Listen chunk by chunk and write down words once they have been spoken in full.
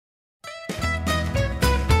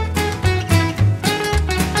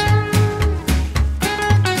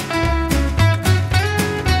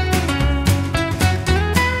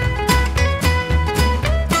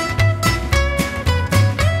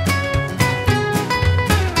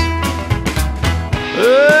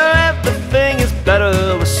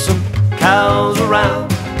better with some cows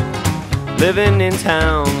around. Living in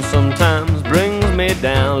town sometimes brings me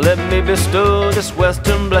down. Let me bestow this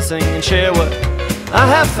western blessing and share what I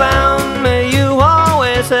have found. May you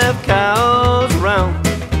always have cows around.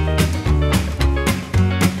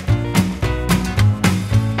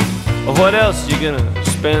 What else you gonna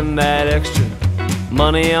spend that extra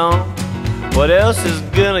money on? What else is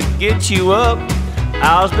gonna get you up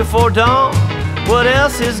hours before dawn? What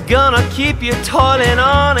else is gonna keep you toiling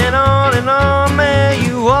on and on and on? May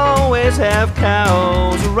you always have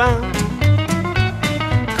cows around.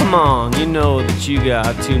 Come on, you know that you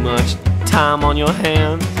got too much time on your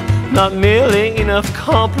hands, not merely enough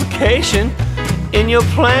complication in your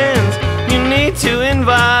plans. You need to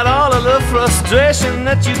invite all of the frustration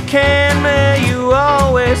that you can. May you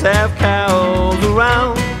always have cows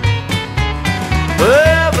around.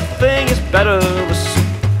 Everything is better with some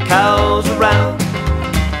cows around.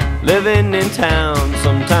 Living in town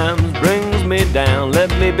sometimes brings me down.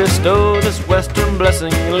 Let me bestow this western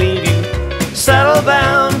blessing and leave you saddle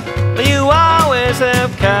bound. May you always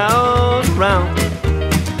have cows around.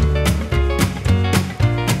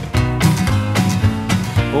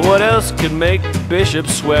 What else could make the bishop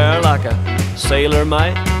swear like a sailor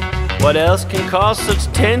might? What else can cause such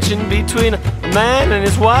tension between a man and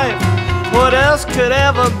his wife? What else could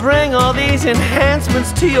ever bring all these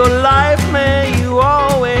enhancements to your life? May you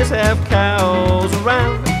always have cows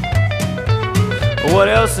around. What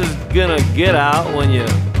else is gonna get out when you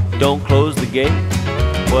don't close the gate?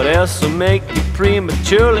 What else will make you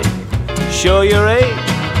prematurely show your age?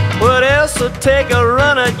 What else will take a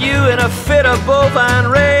run at you in a fit of bovine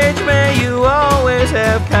rage? May you always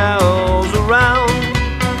have cows around.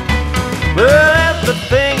 Well,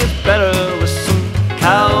 everything is better with some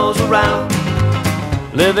cows around.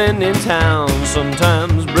 Living in town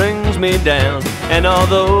sometimes brings me down. And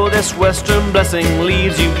although this western blessing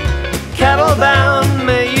leaves you cattle bound,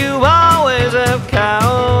 may you always have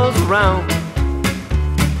cows around.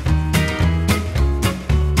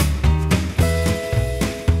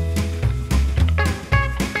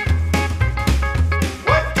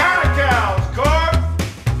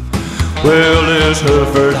 Well, there's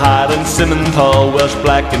Hereford, Highland, Simmental, Welsh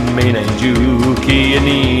Black and Maine and Juki,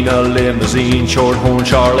 Nina, Limousine, Shorthorn,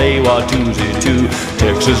 Charolais, Watusi, too,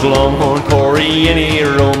 Texas Longhorn, Corriente,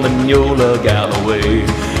 Romagnola, Galloway,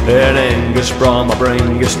 and Angus, Brahma,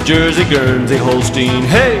 Brangus, Jersey, Guernsey, Holstein,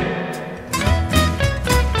 hey!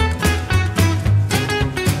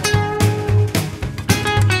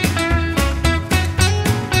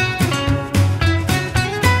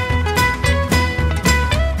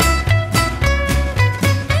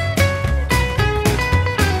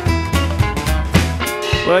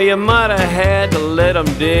 Well, you might have had to let them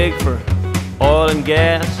dig for oil and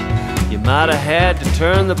gas. You might have had to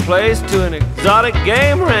turn the place to an exotic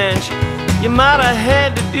game ranch. You might have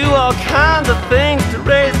had to do all kinds of things to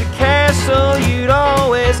raise the cash so you'd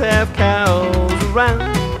always have cows around.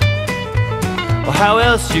 Well, how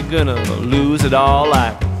else you gonna lose it all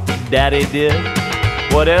like Daddy did?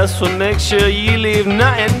 What else will make sure you leave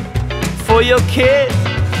nothing for your kids?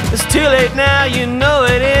 It's too late now, you know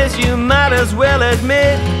it is. You might as well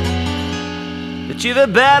admit that you're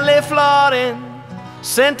badly flawed in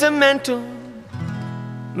sentimental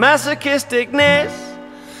masochisticness,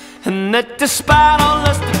 and that despite all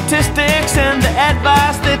the statistics and the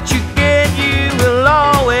advice that you get, you will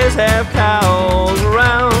always have cows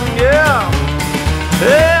around. Yeah,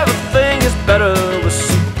 everything is better with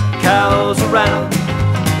some cows around.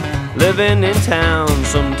 Living in town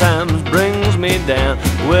sometimes brings me down.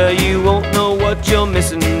 Well, you won't know what you're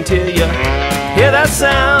missing till you hear that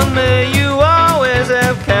sound. May you always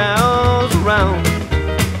have cows around.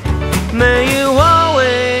 May you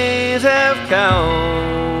always have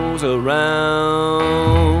cows around.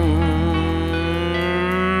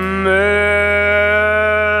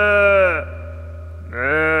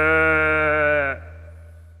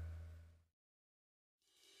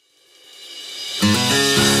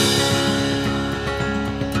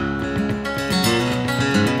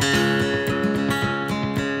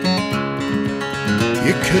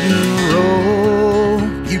 You couldn't roll,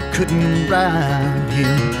 you couldn't ride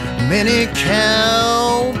him. Many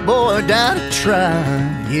cowboy died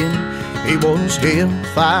trying. He was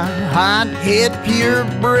hellfire, hot-head,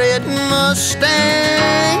 purebred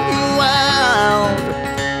Mustang wild.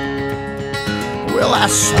 Well, I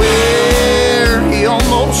swear he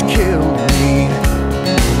almost killed me,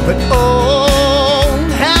 but oh,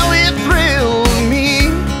 how it thrilled me.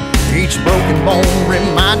 Each broken bone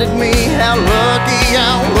reminded me how love